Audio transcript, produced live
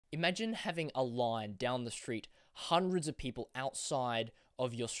Imagine having a line down the street, hundreds of people outside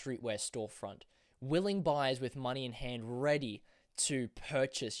of your streetwear storefront, willing buyers with money in hand ready to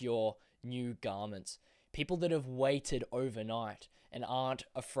purchase your new garments. People that have waited overnight and aren't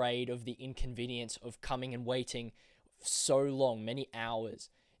afraid of the inconvenience of coming and waiting so long, many hours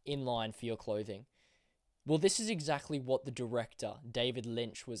in line for your clothing. Well, this is exactly what the director, David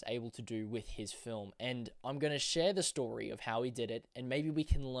Lynch, was able to do with his film. And I'm going to share the story of how he did it, and maybe we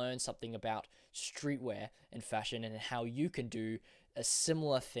can learn something about streetwear and fashion and how you can do a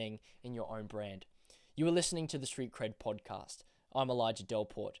similar thing in your own brand. You are listening to the Street Cred podcast. I'm Elijah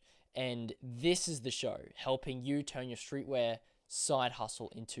Delport, and this is the show helping you turn your streetwear side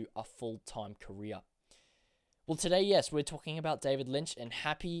hustle into a full-time career. Well, today, yes, we're talking about David Lynch, and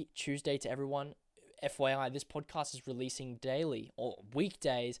happy Tuesday to everyone. FYI, this podcast is releasing daily or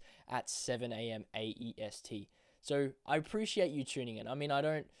weekdays at 7 a.m. AEST. So I appreciate you tuning in. I mean,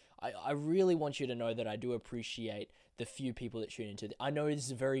 I really want you to know that I do appreciate the few people that tune into it. I know this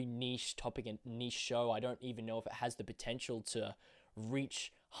is a very niche topic and niche show. I don't even know if it has the potential to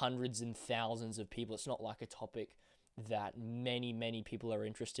reach hundreds and thousands of people. It's not like a topic that many people are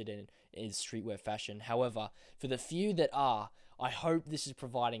interested in is streetwear fashion. However, for the few that are, I hope this is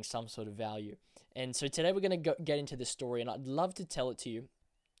providing some sort of value. And so today we're going to get into the story, and I'd love to tell it to you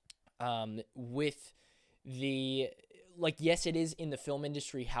with the, yes, it is in the film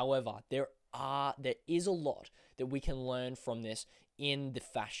industry. However, there is a lot that we can learn from this in the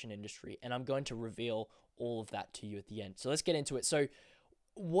fashion industry, and I'm going to reveal all of that to you at the end. So let's get into it. So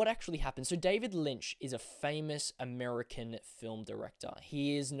what actually happened? So David Lynch is a famous American film director.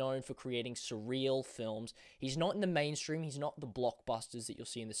 He is known for creating surreal films. He's not in the mainstream. He's not the blockbusters that you'll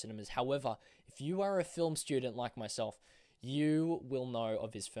see in the cinemas. However, if you are a film student like myself, you will know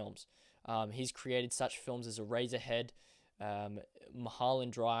of his films. He's created such films as Eraserhead,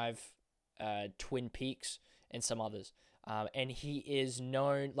 Mulholland Drive, Twin Peaks, and some others. And he is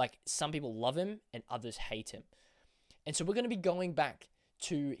known, some people love him and others hate him. And so we're going to be going back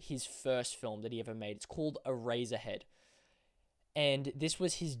to his first film that he ever made. It's called Eraserhead. And this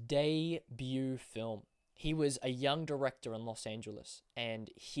was his debut film. He was a young director in Los Angeles, and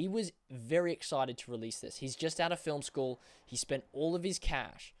he was very excited to release this. He's just out of film school. He spent all of his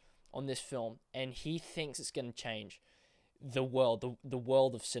cash on this film, and he thinks it's going to change the world, the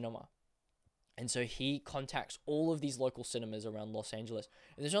world of cinema. And so he contacts all of these local cinemas around Los Angeles.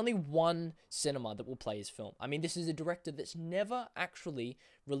 And there's only one cinema that will play his film. I mean, this is a director that's never actually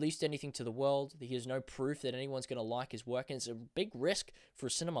released anything to the world. He has no proof that anyone's going to like his work. And it's a big risk for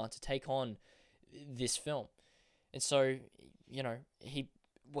a cinema to take on this film. And so,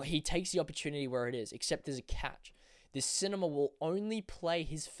 he takes the opportunity where it is, except there's a catch. This cinema will only play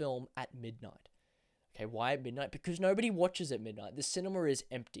his film at midnight. Okay, why at midnight? Because nobody watches at midnight. The cinema is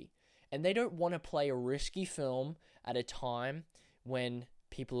empty. And they don't want to play a risky film at a time when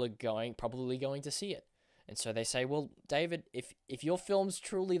people are probably going to see it. And so they say, well, David, if your film's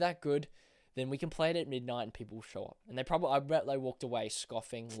truly that good, then we can play it at midnight and people will show up. And I bet they walked away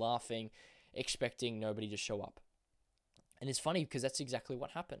scoffing, laughing, expecting nobody to show up. And it's funny because that's exactly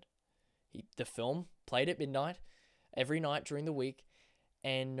what happened. The film played at midnight every night during the week,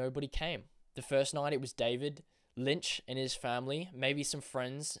 and nobody came. The first night it was David Lynch and his family, maybe some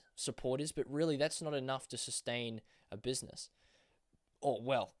friends, supporters, but really that's not enough to sustain a business. Or,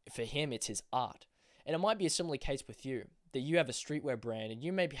 well, for him, it's his art. And it might be a similar case with you, that you have a streetwear brand and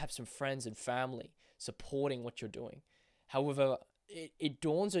you maybe have some friends and family supporting what you're doing. However, it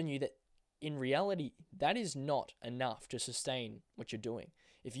dawns on you that in reality, that is not enough to sustain what you're doing.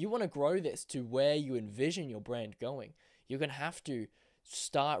 If you want to grow this to where you envision your brand going, you're going to have to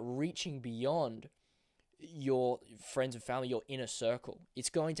start reaching beyond your friends and family, your inner circle.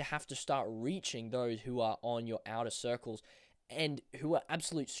 It's going to have to start reaching those who are on your outer circles and who are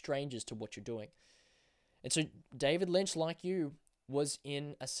absolute strangers to what you're doing. And so David Lynch, like you, was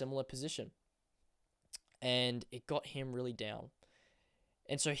in a similar position, and it got him really down.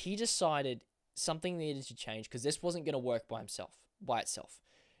 And so he decided something needed to change because this wasn't going to work by itself.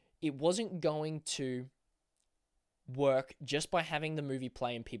 It wasn't going to work just by having the movie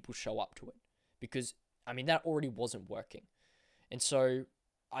play and people show up to it, because that already wasn't working. And so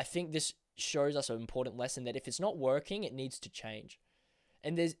I think this shows us an important lesson that if it's not working, it needs to change.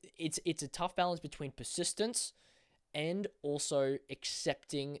 And it's a tough balance between persistence and also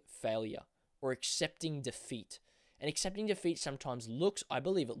accepting failure or accepting defeat. And accepting defeat sometimes I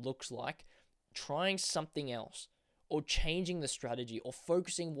believe it looks like trying something else or changing the strategy or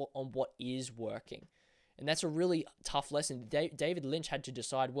focusing on what is working. And that's a really tough lesson. David Lynch had to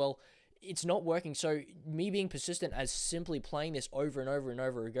decide, well, it's not working. So me being persistent as simply playing this over and over and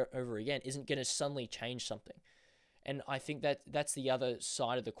over again isn't going to suddenly change something. And I think that that's the other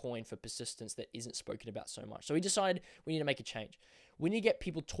side of the coin for persistence that isn't spoken about so much. So we decided we need to make a change. We need to get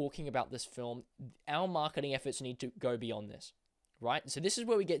people talking about this film. Our marketing efforts need to go beyond this, right? So this is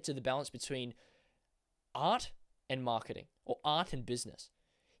where we get to the balance between art and marketing, or art and business.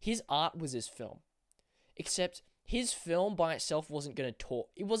 His art was his film, except his film by itself wasn't going to talk.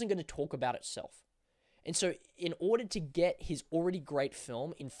 It wasn't going to talk about itself. And so in order to get his already great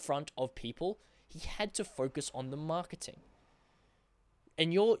film in front of people, he had to focus on the marketing.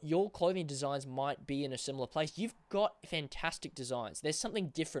 And your clothing designs might be in a similar place. You've got fantastic designs. There's something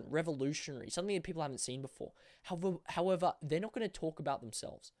different, revolutionary, something that people haven't seen before. However, they're not going to talk about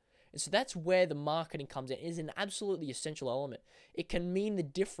themselves. And so that's where the marketing comes in. It is an absolutely essential element. It can mean the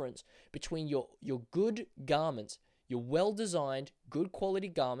difference between your good garments, your well-designed, good quality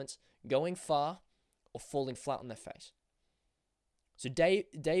garments going far or falling flat on their face. So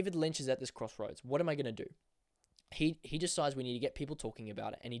David Lynch is at this crossroads. What am I going to do? He decides we need to get people talking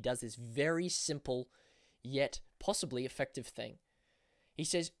about it, and he does this very simple yet possibly effective thing. He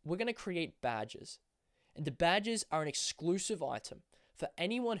says, we're going to create badges. And the badges are an exclusive item. For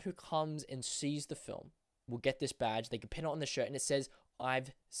anyone who comes and sees the film will get this badge. They can pin it on the shirt, and it says,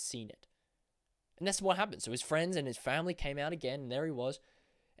 I've seen it. And that's what happened. So his friends and his family came out again, and there he was.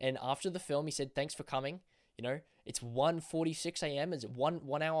 And after the film, he said, thanks for coming. You know, it's 1:46 a.m. It's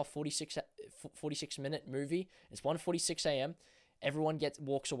 1 hour 46 minute movie. It's 1:46 a.m. Everyone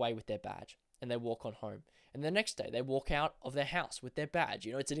walks away with their badge, and they walk on home. And the next day, they walk out of their house with their badge.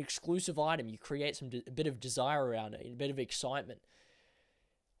 You know, it's an exclusive item. You create a bit of desire around it, a bit of excitement.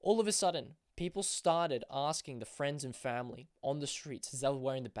 All of a sudden, people started asking the friends and family on the streets as they were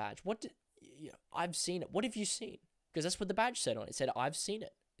wearing the badge, I've seen it. What have you seen? Because that's what the badge said on it. It said, I've seen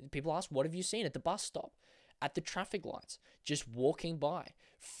it. People asked, what have you seen at the bus stop, at the traffic lights, just walking by?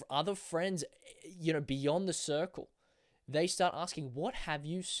 Other friends, beyond the circle, they start asking, what have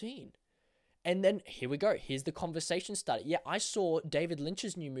you seen? And then here we go. Here's the conversation started. Yeah, I saw David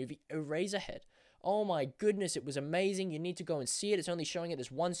Lynch's new movie, Eraserhead. Oh my goodness, it was amazing. You need to go and see it. It's only showing at this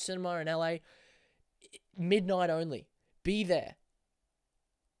one cinema in LA. Midnight only. Be there.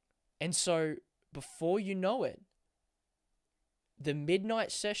 And so before you know it, the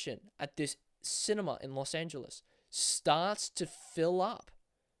midnight session at this cinema in Los Angeles starts to fill up,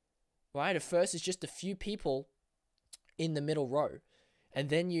 right? At first, it's just a few people in the middle row. And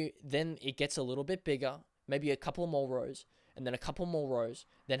then it gets a little bit bigger, maybe a couple more rows, and then a couple more rows,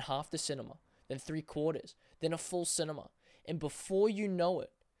 then half the cinema, then 3/4, then a full cinema. And before you know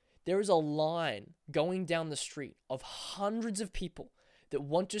it, there is a line going down the street of hundreds of people that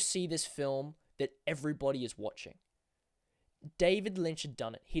want to see this film that everybody is watching. David Lynch had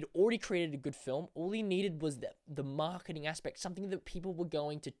done it. He'd already created a good film. All he needed was the marketing aspect, something that people were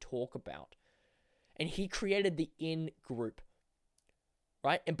going to talk about. And he created the in-group,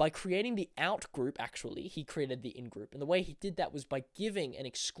 right? And by creating the out-group, actually, he created the in-group. And the way he did that was by giving an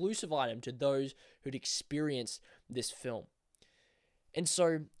exclusive item to those who'd experienced this film. And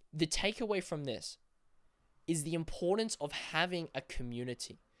so the takeaway from this is the importance of having a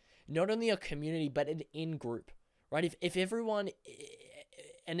community. Not only a community, but an in-group, right? If everyone,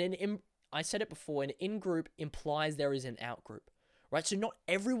 I said it before, an in-group implies there is an out-group, right? So not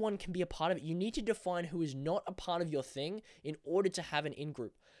everyone can be a part of it. You need to define who is not a part of your thing in order to have an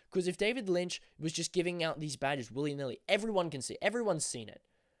in-group. Because if David Lynch was just giving out these badges willy-nilly, everyone can see it. Everyone's seen it.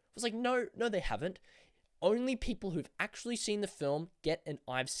 I was like, no, they haven't. Only people who've actually seen the film get an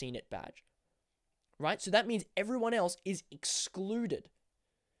I've seen it badge, right? So that means everyone else is excluded.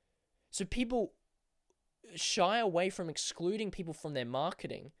 So people shy away from excluding people from their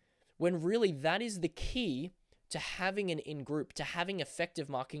marketing when really that is the key to having an in-group, to having effective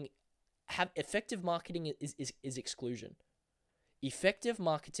marketing. Effective marketing is exclusion. Effective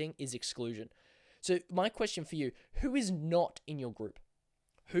marketing is exclusion. So my question for you, who is not in your group?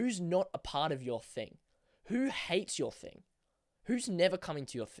 Who's not a part of your thing? Who hates your thing? Who's never coming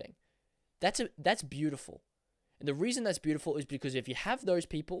to your thing? That's beautiful. And the reason that's beautiful is because if you have those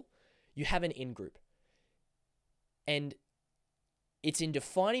people, you have an in-group. And it's in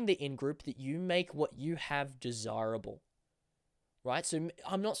defining the in-group that you make what you have desirable, right? So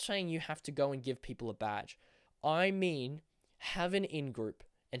I'm not saying you have to go and give people a badge. I mean, have an in-group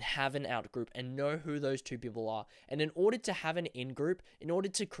and have an out-group and know who those two people are. And in order to have an in-group, in order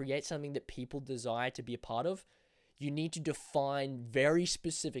to create something that people desire to be a part of, you need to define very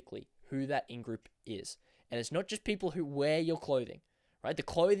specifically who that in-group is. And it's not just people who wear your clothing, right? The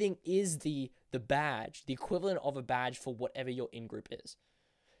clothing is the badge, the equivalent of a badge for whatever your in-group is.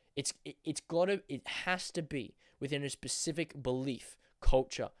 It has to be within a specific belief,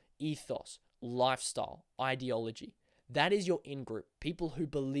 culture, ethos, lifestyle, ideology. That is your in-group. People who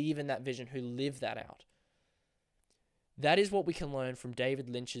believe in that vision, who live that out. That is what we can learn from David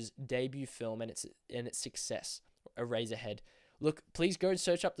Lynch's debut film and its success, Eraserhead. Look, please go and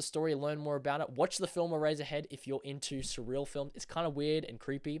search up the story and learn more about it. Watch the film Eraserhead if you're into surreal films. It's kind of weird and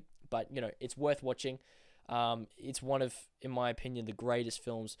creepy, but it's worth watching. It's one of, in my opinion, the greatest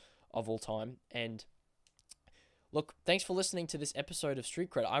films of all time. And look, thanks for listening to this episode of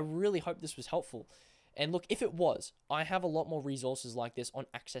Street Cred. I really hope this was helpful. And look, if it was, I have a lot more resources like this on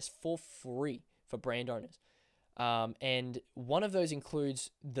access for free for brand owners. And one of those includes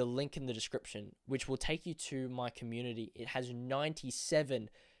the link in the description, which will take you to my community. It has 97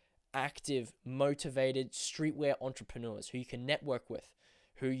 active, motivated streetwear entrepreneurs who you can network with,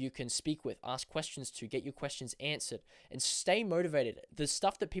 who you can speak with, ask questions to, get your questions answered, and stay motivated. The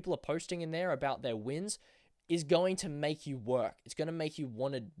stuff that people are posting in there about their wins is going to make you work. It's going to make you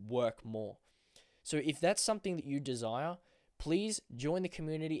want to work more. So if that's something that you desire, please join the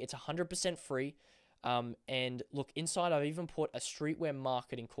community. It's 100% free. And look, inside I've even put a streetwear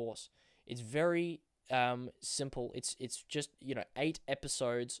marketing course. It's very simple. It's just 8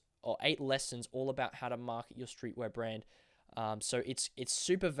 episodes or 8 lessons all about how to market your streetwear brand. So it's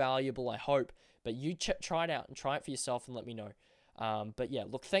super valuable, I hope. But you try it out and try it for yourself and let me know. But yeah,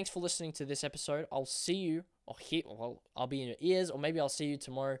 look, thanks for listening to this episode. I'll see you, I'll be in your ears, or maybe I'll see you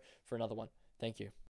tomorrow for another one. Thank you.